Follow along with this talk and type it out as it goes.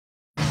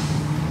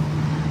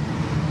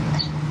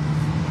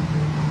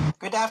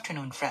Good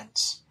afternoon,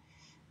 friends,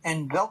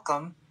 and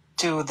welcome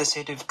to the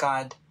City of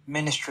God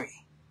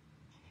Ministry.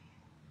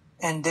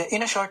 And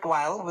in a short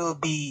while, we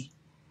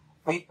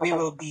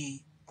will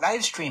be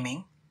live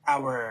streaming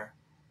our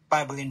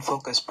Bible in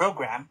Focus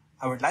program,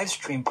 our live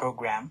stream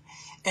program.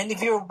 And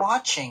if you're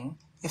watching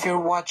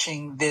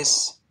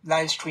this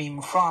live stream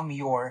from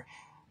your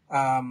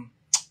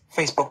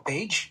Facebook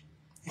page,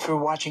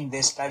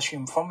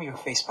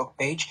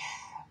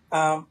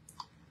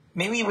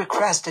 may we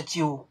request that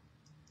you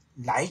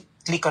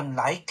click on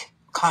like,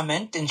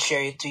 comment, and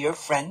share it to your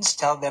friends.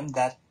 Tell them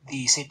that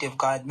the City of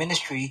God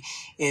Ministry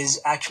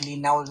is actually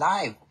now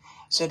live,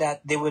 so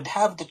that they would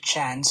have the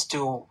chance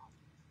to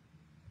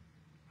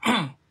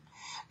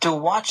to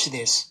watch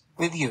this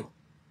with you,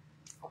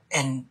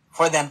 and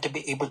for them to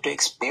be able to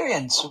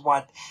experience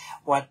what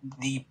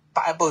the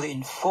Bible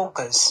in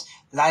Focus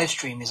live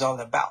stream is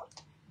all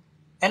about.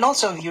 And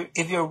also,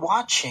 if you're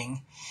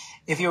watching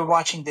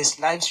this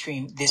live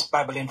stream, this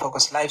Bible in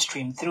Focus live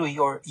stream through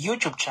your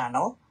YouTube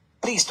channel,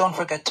 please don't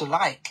forget to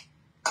like,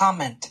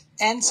 comment,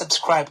 and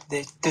subscribe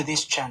to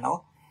this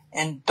channel.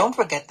 And don't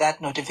forget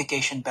that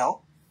notification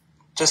bell.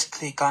 Just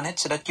click on it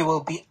so that you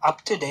will be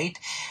up to date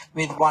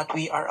with what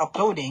we are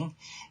uploading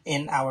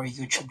in our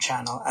YouTube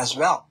channel as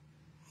well.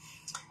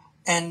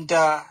 And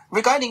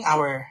regarding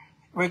our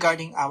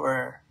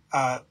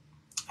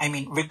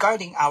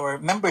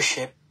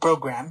membership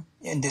program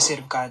in the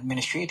City of God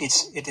Ministry,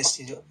 it is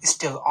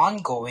still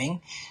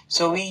ongoing.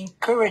 So we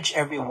encourage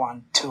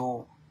everyone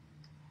to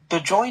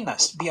join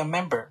us, be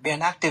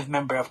an active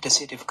member of the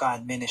City of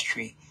God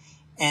Ministry,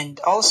 and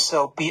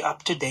also be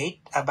up to date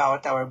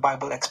about our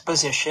Bible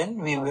exposition.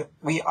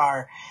 We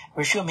are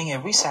resuming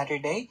every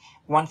Saturday,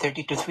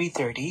 1:30 to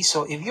 3:30.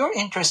 So if you're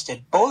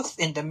interested both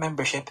in the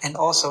membership and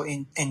also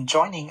in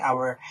joining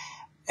our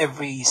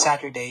every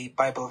Saturday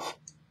Bible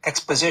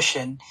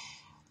exposition,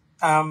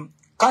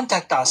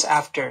 contact us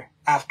after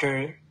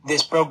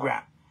this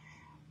program,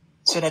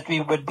 so that we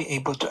would be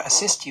able to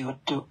assist you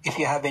if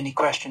you have any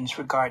questions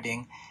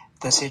regarding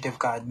the City of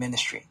God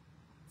Ministry.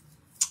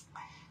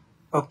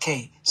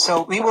 Okay,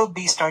 so we will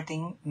be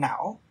starting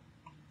now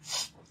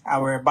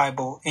our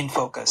Bible in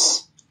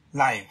Focus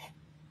live.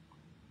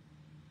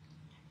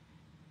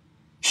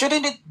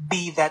 Shouldn't it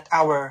be that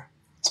our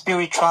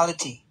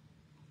spirituality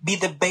be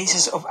the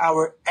basis of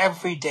our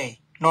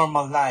everyday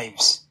normal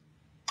lives?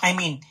 I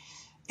mean,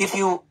 if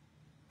you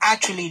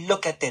actually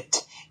look at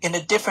it in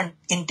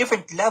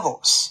different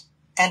levels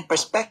and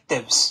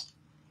perspectives,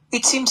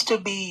 it seems to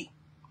be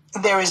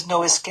there is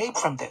no escape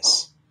from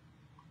this.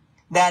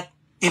 That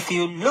if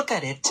you look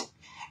at it,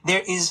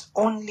 there is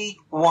only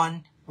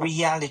one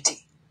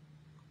reality.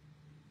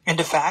 And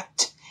the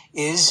fact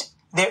is,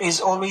 there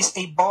is always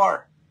a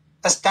bar,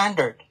 a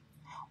standard,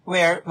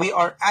 where we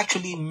are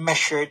actually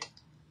measured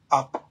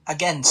up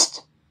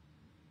against.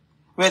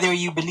 Whether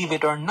you believe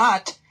it or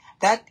not,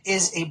 that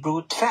is a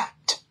brute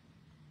fact.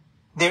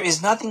 There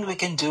is nothing we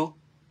can do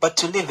but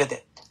to live with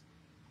it.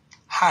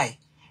 Hi,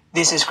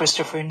 this is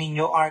Christopher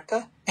Nino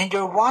Arca, and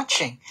you're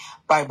watching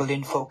Bible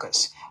in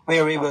Focus,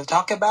 where we will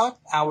talk about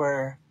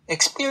our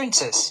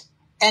experiences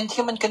and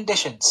human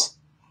conditions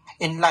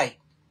in light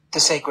to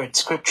sacred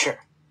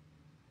scripture.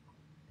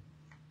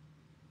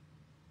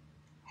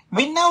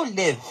 We now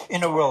live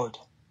in a world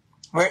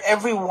where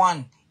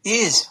everyone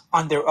is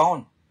on their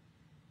own.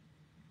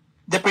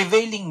 The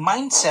prevailing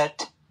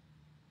mindset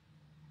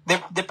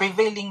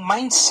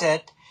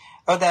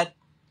of that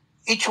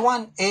each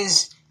one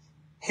is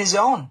his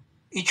own.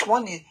 Each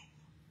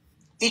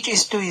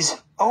is to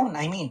his own.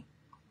 I mean,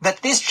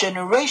 that today's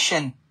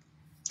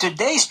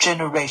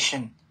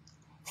generation,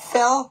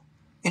 fell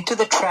into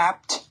the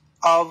trap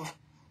of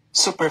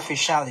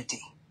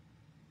superficiality.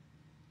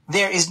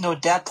 There is no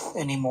depth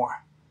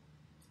anymore,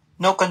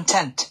 no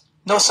content,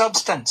 no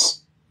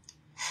substance,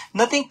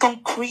 nothing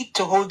concrete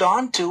to hold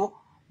on to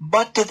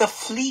but to the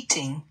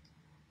fleeting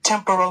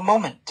temporal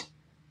moment.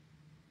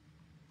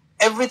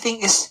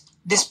 Everything is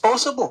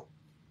disposable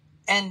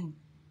and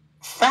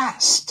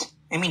fast.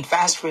 I mean,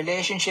 fast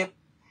relationship,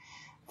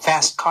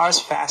 fast cars,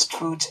 fast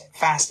foods,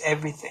 fast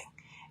everything.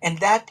 And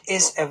that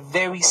is a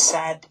very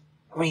sad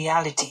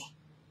reality.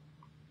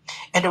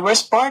 And the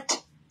worst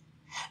part,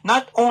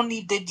 not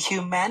only did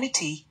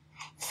humanity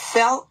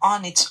fell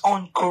on its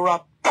own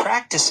corrupt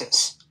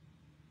practices,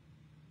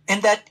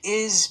 and that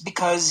is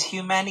because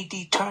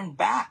humanity turned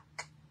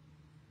back.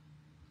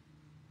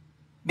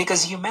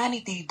 Because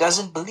humanity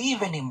doesn't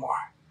believe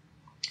anymore.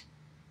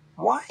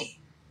 Why?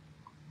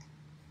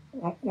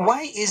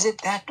 Why is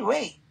it that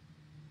way?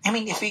 I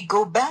mean, if we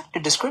go back to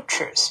the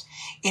scriptures,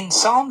 in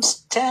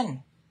Psalms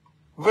 10,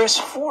 verse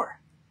 4,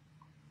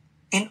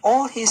 in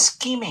all his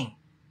scheming,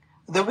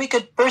 the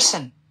wicked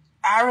person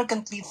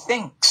arrogantly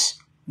thinks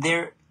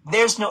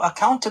there's no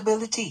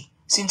accountability,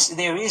 since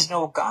there is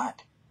no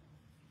God.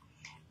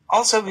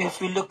 Also, if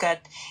we look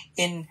at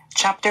in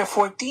chapter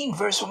 14,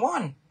 verse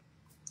 1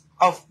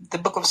 of the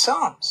book of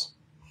Psalms,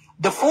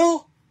 the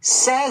fool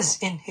says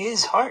in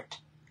his heart,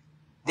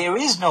 there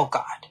is no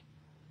God.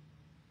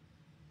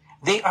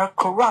 They are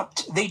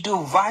corrupt. They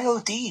do vile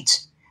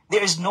deeds.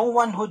 There is no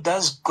one who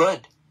does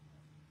good.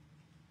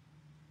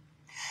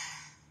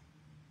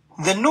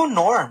 The new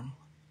norm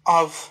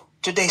of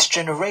today's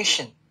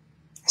generation,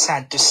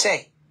 sad to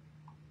say,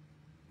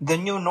 the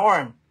new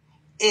norm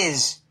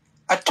is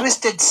a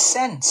twisted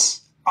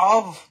sense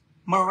of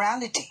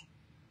morality.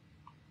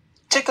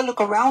 Take a look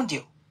around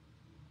you.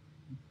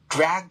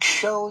 Drag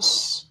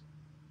shows,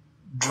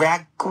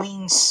 drag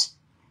queens,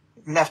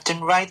 left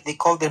and right, they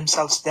call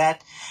themselves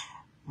that.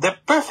 The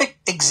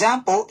perfect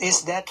example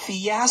is that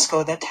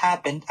fiasco that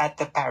happened at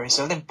the Paris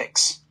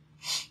Olympics,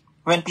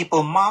 when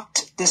people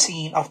mocked the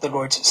scene of the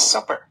Lord's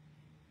Supper.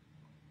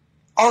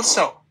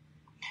 Also,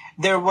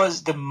 there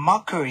was the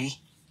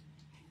mockery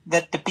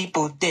that the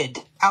people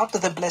did out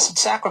of the Blessed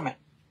Sacrament,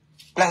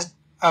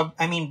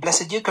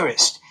 Blessed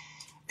Eucharist,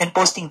 and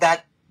posting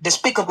that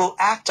despicable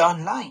act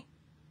online.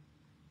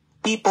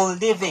 People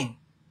living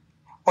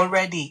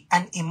already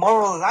an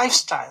immoral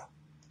lifestyle,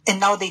 and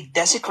now they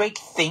desecrate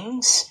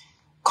things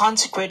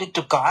consecrated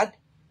to God.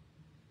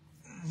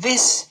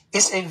 This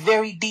is a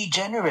very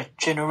degenerate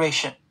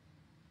generation.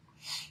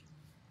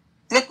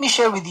 Let me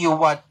share with you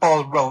what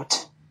Paul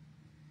wrote,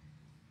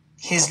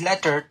 his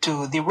letter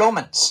to the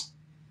Romans.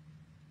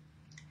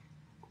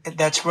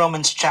 That's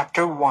Romans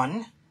chapter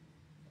 1,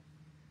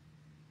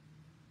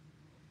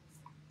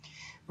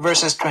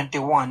 verses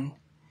 21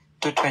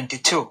 to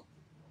 22.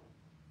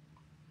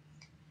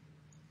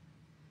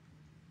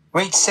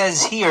 Where it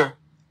says here,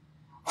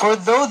 "For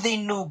though they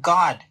knew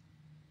God,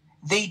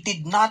 they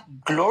did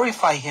not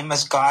glorify him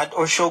as God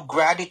or show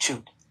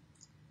gratitude.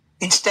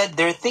 Instead,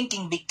 their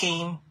thinking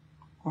became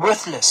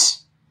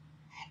worthless,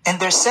 and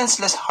their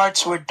senseless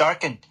hearts were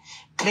darkened.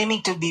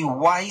 Claiming to be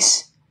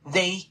wise,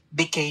 they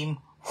became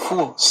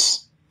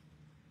fools."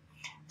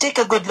 Take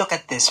a good look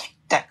at this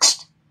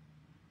text.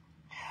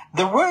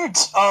 The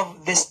words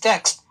of this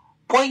text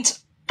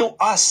point to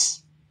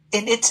us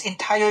in its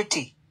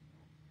entirety.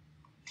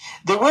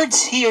 The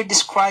words here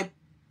describe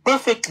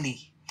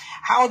perfectly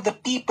how the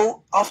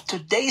people of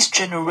today's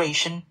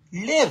generation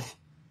live.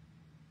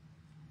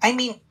 I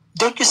mean,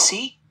 don't you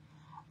see?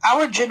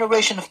 Our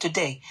generation of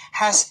today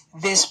has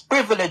this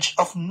privilege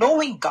of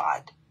knowing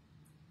God,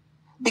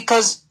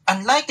 because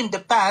unlike in the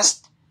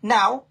past,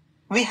 now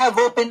we have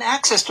open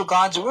access to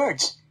God's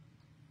words.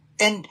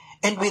 And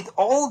with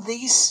all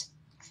these,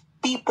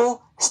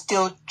 people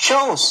still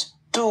chose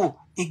to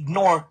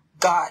ignore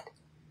God,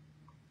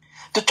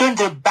 to turn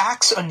their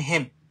backs on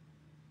him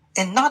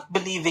and not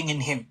believing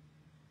in him.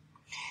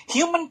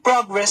 Human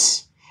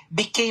progress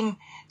became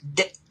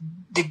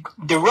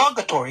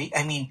derogatory.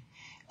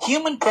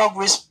 Human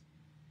progress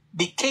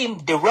became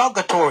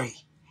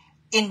derogatory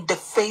in the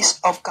face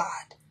of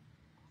God,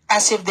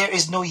 as if there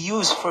is no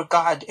use for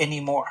God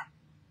anymore.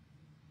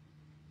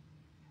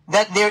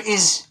 That there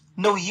is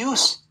no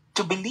use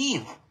to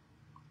believe.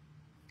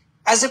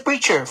 As a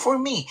preacher, for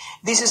me,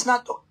 this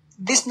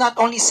not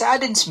only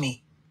saddens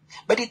me,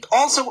 but it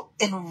also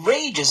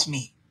enrages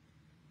me.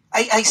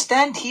 I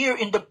stand here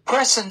in the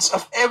presence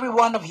of every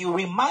one of you,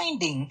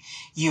 reminding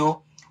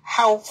you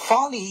how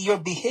folly your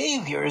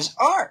behaviors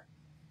are.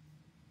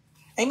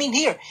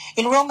 Here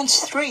in Romans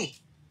 3,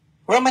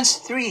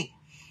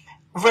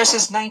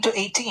 verses 9 to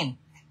 18.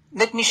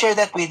 Let me share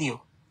that with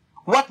you.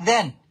 What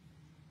then?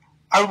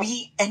 Are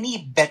we any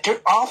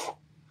better off?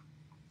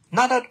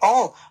 Not at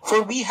all,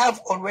 for we have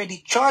already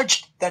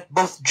charged that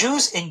both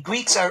Jews and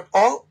Greeks are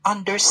all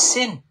under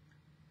sin.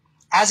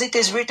 As it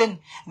is written,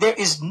 there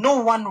is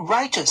no one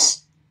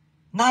righteous,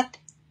 not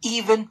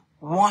even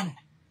one.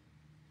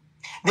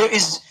 There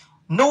is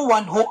no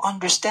one who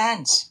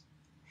understands.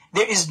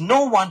 There is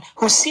no one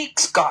who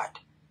seeks God.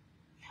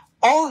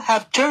 All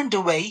have turned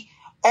away,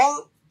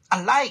 all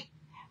alike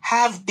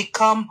have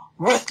become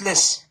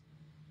worthless.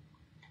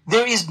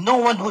 There is no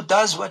one who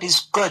does what is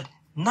good,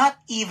 not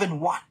even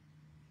one.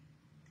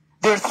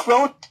 Their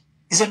throat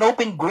is an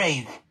open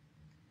grave.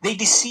 They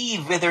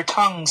deceive with their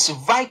tongues.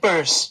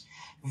 Vipers,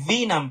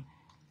 venom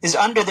is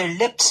under their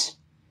lips.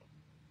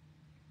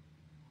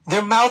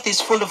 Their mouth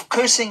is full of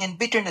cursing and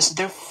bitterness.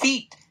 Their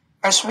feet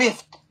are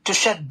swift to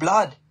shed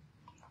blood.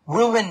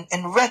 Ruin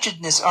and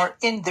wretchedness are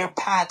in their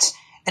paths,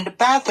 and the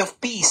path of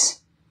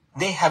peace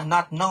they have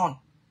not known.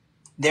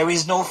 There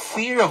is no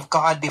fear of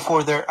God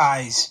before their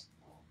eyes.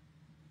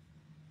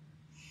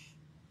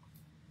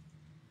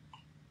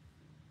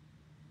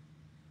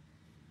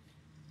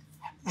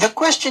 The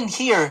question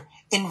here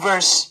in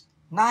verse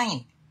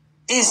 9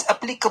 is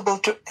applicable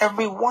to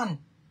everyone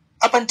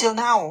up until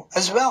now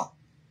as well.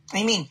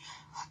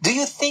 Do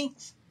you think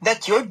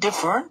that you're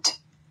different?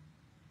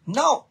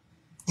 No,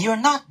 you're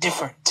not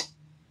different.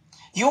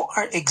 You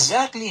are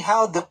exactly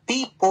how the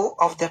people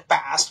of the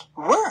past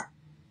were.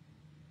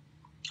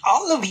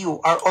 All of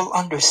you are all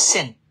under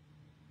sin.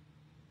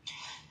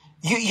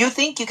 You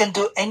think you can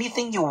do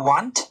anything you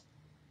want?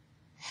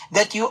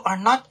 That you are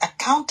not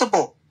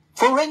accountable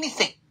for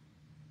anything?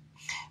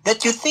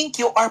 That you think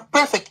you are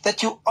perfect,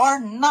 that you are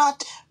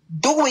not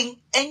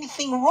doing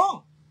anything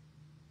wrong?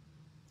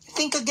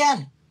 Think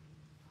again.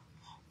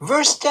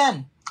 Verse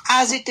 10,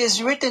 as it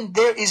is written,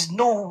 there is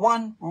no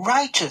one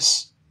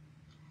righteous.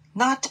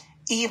 Not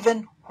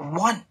even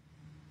one.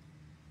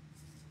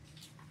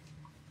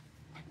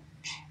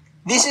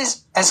 This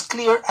is as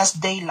clear as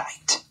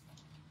daylight.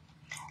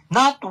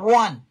 Not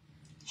one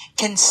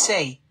can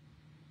say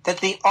that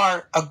they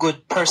are a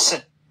good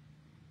person.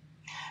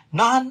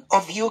 None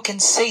of you can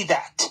say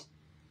that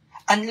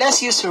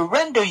unless you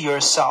surrender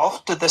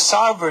yourself to the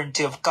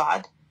sovereignty of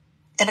God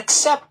and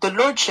accept the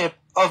Lordship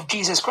of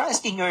Jesus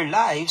Christ in your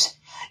lives.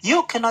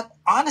 You cannot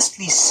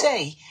honestly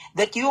say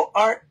that you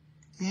are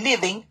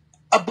living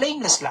a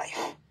blameless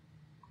life.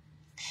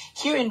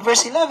 Here in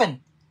verse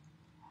 11,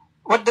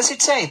 what does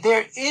it say?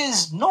 There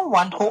is no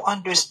one who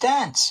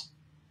understands.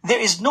 There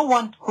is no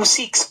one who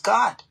seeks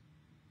God.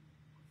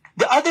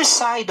 The other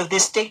side of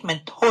this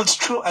statement holds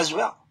true as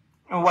well.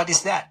 And what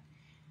is that?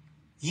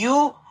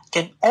 You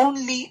can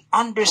only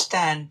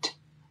understand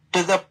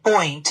to the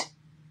point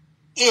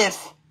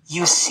if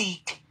you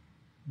seek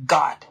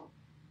God.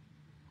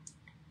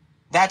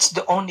 That's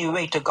the only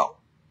way to go.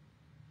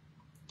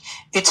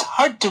 It's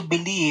hard to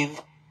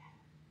believe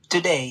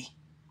today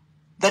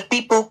that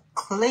people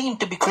claim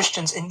to be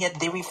Christians and yet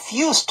they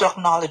refuse to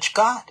acknowledge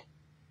God.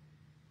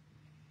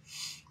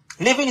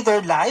 Living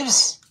their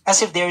lives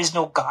as if there is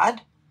no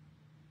God.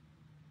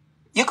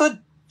 You could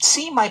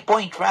see my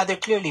point rather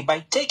clearly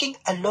by taking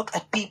a look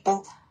at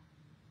people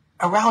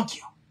around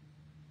you.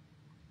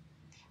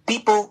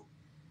 People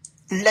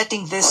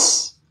letting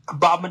these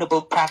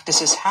abominable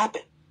practices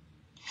happen.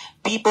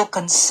 People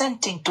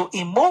consenting to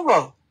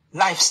immoral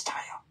lifestyle.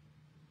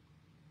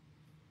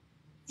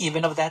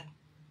 Even of that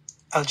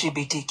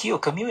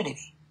LGBTQ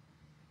community.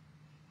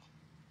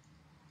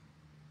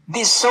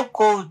 These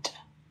so-called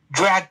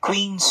drag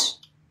queens,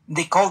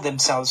 they call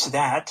themselves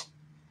that.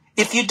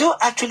 If you do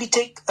actually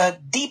take a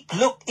deep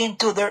look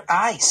into their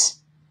eyes,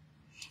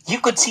 you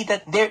could see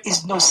that there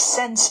is no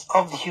sense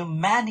of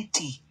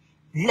humanity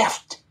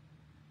left.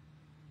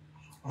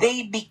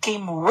 They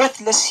became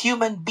worthless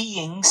human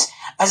beings,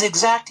 as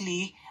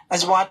exactly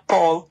as what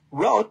Paul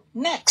wrote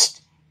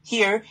next,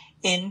 here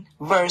in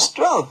verse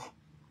 12.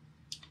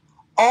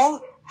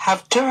 All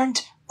have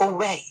turned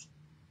away.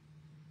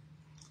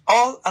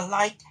 All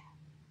alike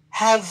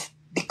have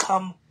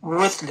become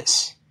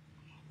worthless.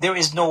 There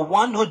is no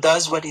one who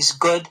does what is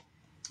good,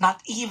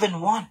 not even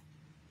one.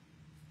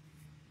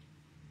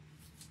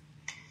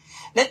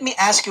 Let me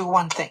ask you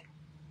one thing.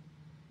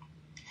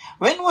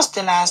 When was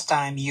the last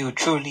time you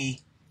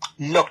truly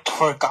looked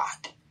for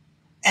God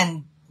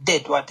and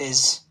did what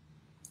is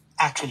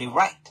actually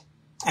right?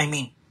 I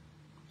mean,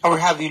 or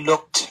have you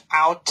looked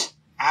out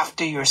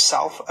after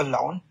yourself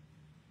alone?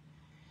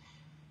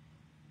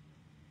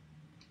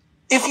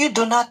 If you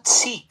do not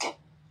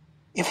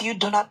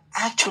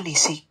actually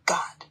seek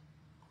God,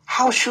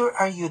 how sure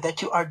are you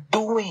that you are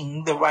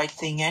doing the right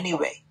thing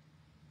anyway?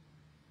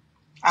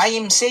 I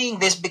am saying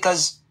this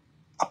because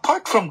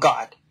apart from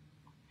God,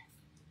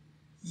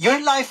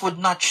 your life would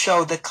not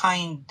show the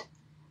kind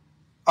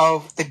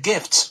of the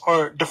gifts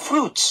or the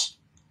fruits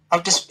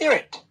of the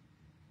Spirit.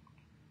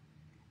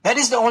 That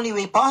is the only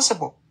way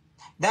possible.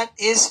 That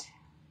is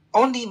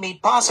only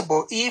made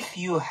possible if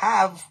you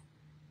have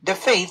the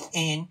faith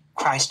in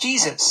Christ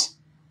Jesus.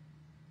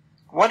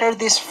 What are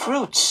these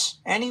fruits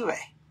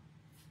anyway?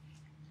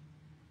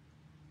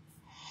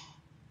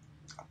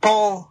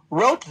 Paul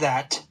wrote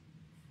that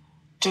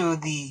to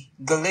the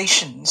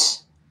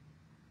Galatians,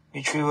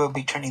 which we will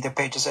be turning the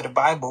pages of the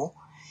Bible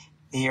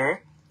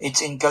here.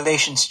 It's in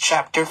Galatians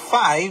chapter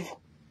 5,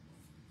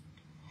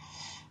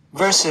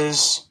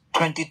 verses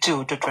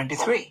 22 to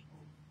 23.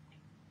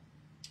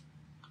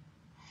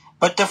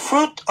 But the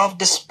fruit of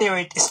the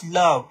Spirit is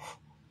love,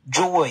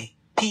 joy,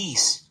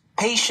 peace,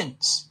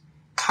 patience,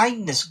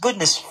 kindness,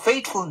 goodness,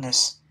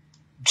 faithfulness,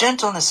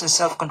 gentleness, and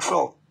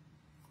self-control.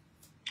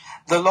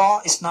 The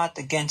law is not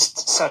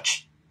against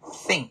such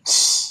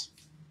things.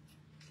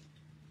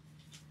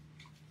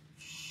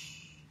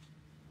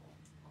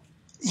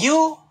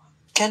 You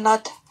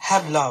cannot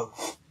have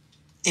love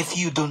if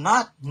you do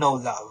not know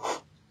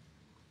love.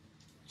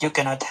 You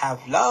cannot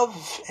have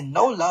love and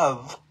know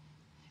love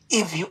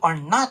if you are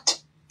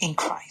not in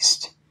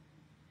Christ.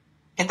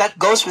 And that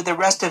goes with the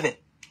rest of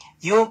it.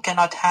 You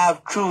cannot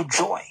have true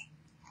joy.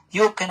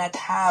 You cannot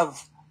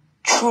have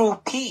true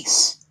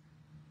peace.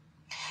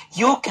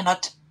 You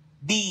cannot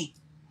be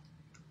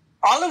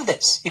all of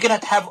this. You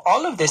cannot have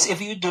all of this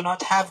if you do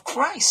not have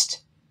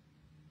Christ.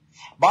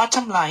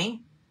 Bottom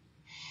line,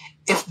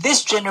 if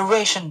this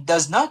generation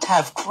does not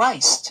have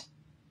Christ,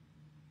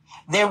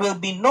 there will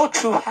be no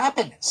true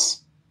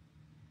happiness.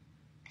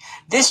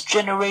 This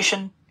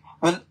generation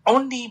will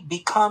only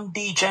become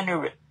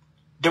degenerate,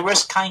 the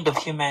worst kind of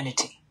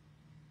humanity.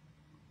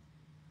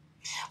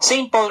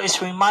 St. Paul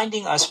is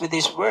reminding us with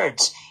these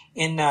words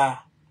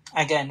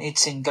again,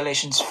 it's in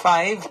Galatians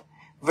 5,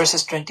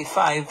 verses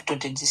 25 to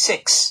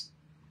 26.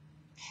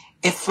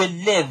 If we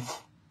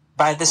live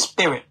by the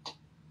Spirit,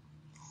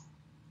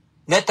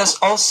 let us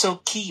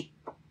also keep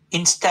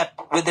in step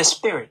with the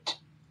Spirit.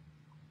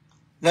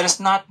 Let us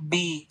not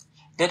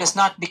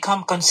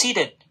become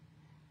conceited,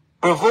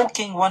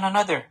 provoking one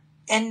another,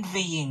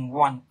 envying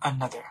one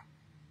another.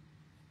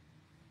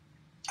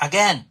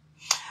 Again,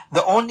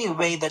 the only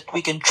way that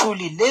we can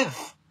truly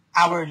live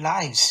our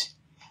lives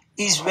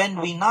is when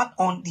we not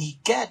only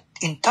get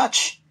in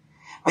touch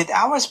with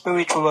our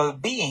spiritual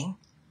being,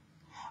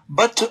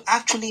 but to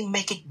actually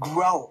make it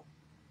grow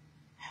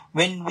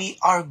when we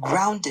are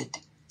grounded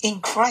in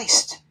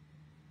Christ.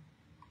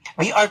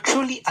 We are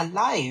truly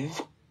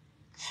alive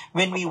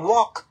when we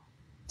walk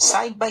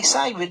side by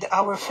side with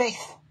our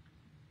faith.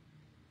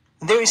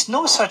 There is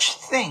no such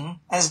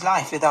thing as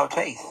life without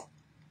faith.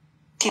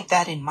 Keep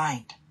that in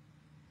mind.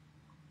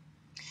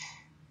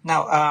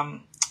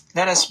 Now,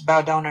 let us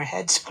bow down our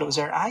heads, close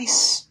our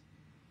eyes,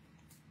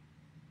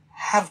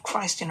 have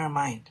Christ in our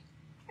mind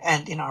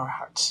and in our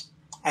hearts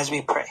as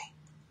we pray.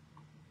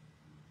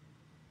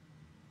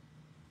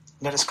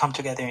 Let us come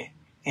together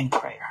in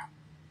prayer.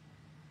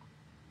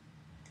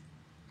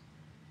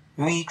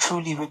 We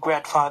truly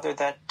regret, Father,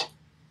 that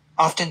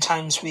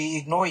oftentimes we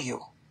ignore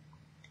you,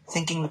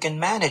 thinking we can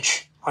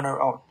manage on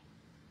our own.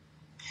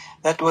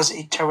 That was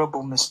a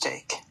terrible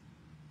mistake.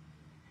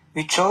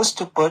 We chose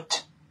to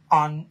put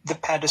on the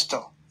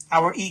pedestal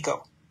our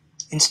ego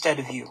instead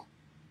of you.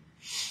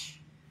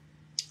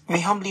 We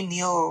humbly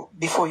kneel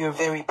before your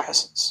very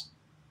presence,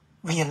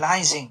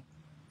 realizing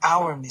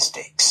our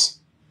mistakes,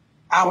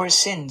 our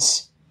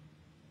sins,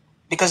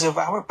 because of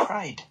our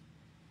pride.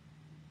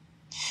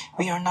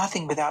 We are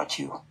nothing without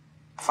you,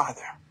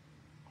 Father.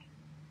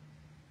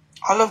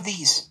 All of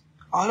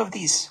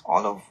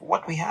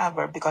what we have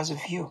are because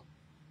of you.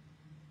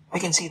 We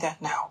can see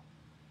that now.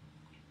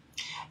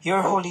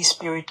 Your Holy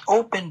Spirit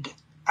opened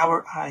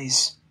our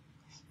eyes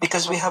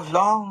because we have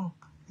long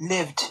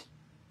lived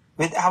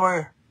with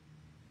our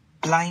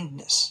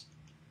blindness.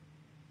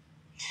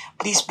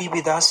 Please be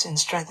with us and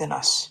strengthen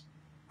us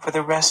for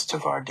the rest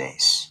of our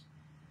days.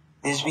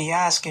 This we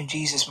ask in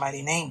Jesus'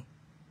 mighty name.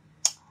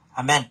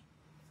 Amen.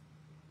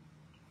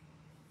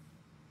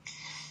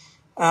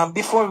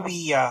 Before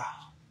we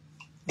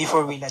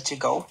let you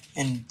go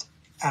and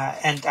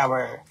end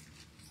our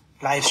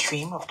live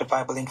stream of the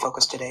Bible in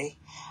Focus today,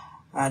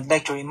 I'd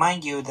like to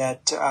remind you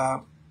that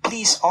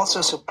please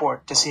also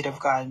support the Seed of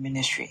God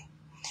ministry.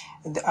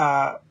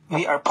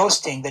 We are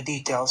posting the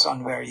details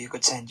on where you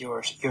could send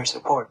your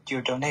support,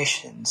 your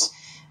donations,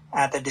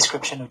 at the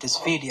description of this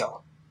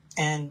video.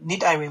 And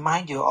need I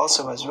remind you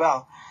also as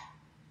well,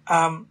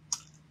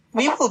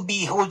 we will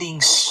be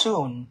holding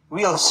soon,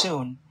 real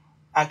soon,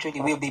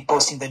 actually we'll be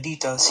posting the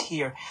details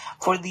here,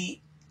 for the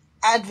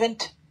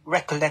Advent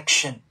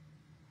Recollection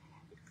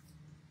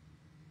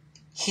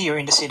here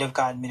in the Seed of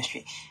God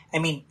ministry.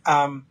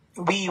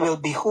 We will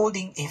be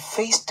holding a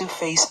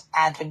face-to-face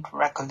Advent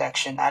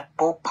Recollection at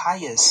Pope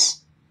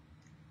Pius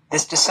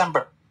this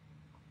December.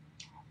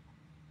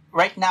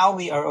 Right now,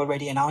 we are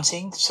already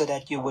announcing so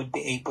that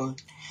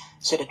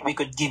we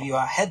could give you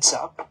a heads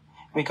up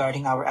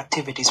regarding our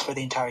activities for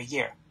the entire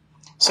year.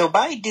 So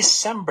by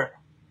December,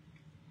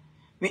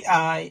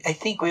 I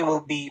think we will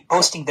be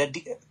posting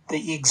the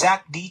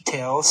exact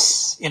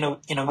details in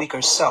a week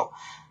or so.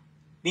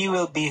 We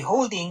will be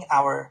holding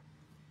our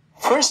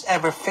first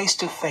ever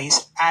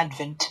face-to-face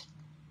Advent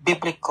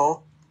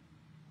biblical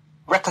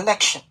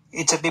recollection.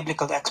 It's a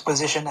biblical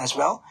exposition as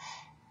well.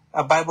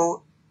 A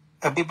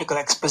biblical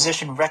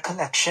exposition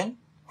recollection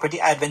for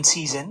the Advent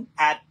season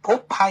at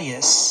Pope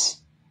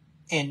Pius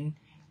in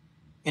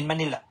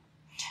Manila.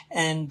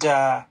 And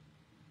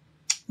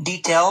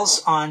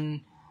details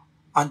on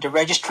the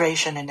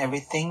registration and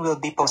everything will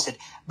be posted.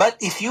 But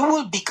if you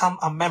will become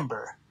a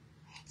member,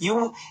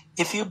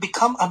 if you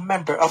become a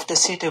member of the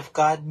Seed of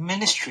God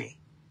ministry,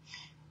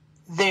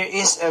 there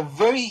is a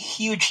very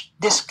huge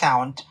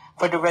discount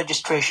for the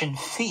registration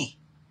fee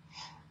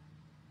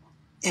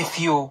if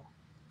you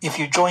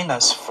join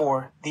us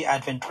for the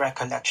Advent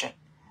Recollection.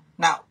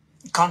 Now,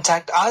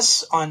 contact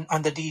us on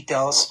the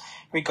details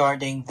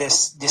regarding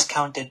this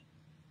discounted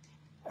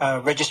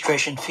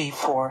registration fee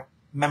for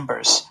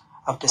members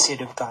of the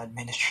Seed of God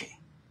ministry.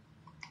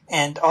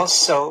 And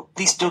also,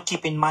 please do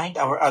keep in mind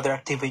our other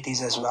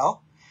activities as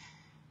well.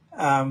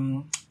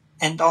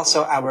 And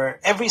also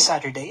every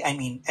Saturday,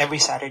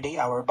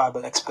 our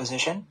Bible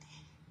exposition.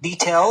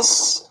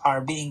 Details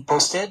are being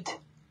posted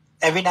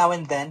every now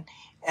and then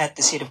at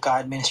the Seed of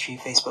God Ministry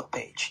Facebook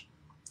page.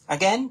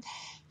 Again,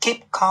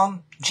 keep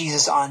calm,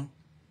 Jesus on,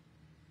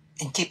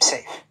 and keep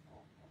safe.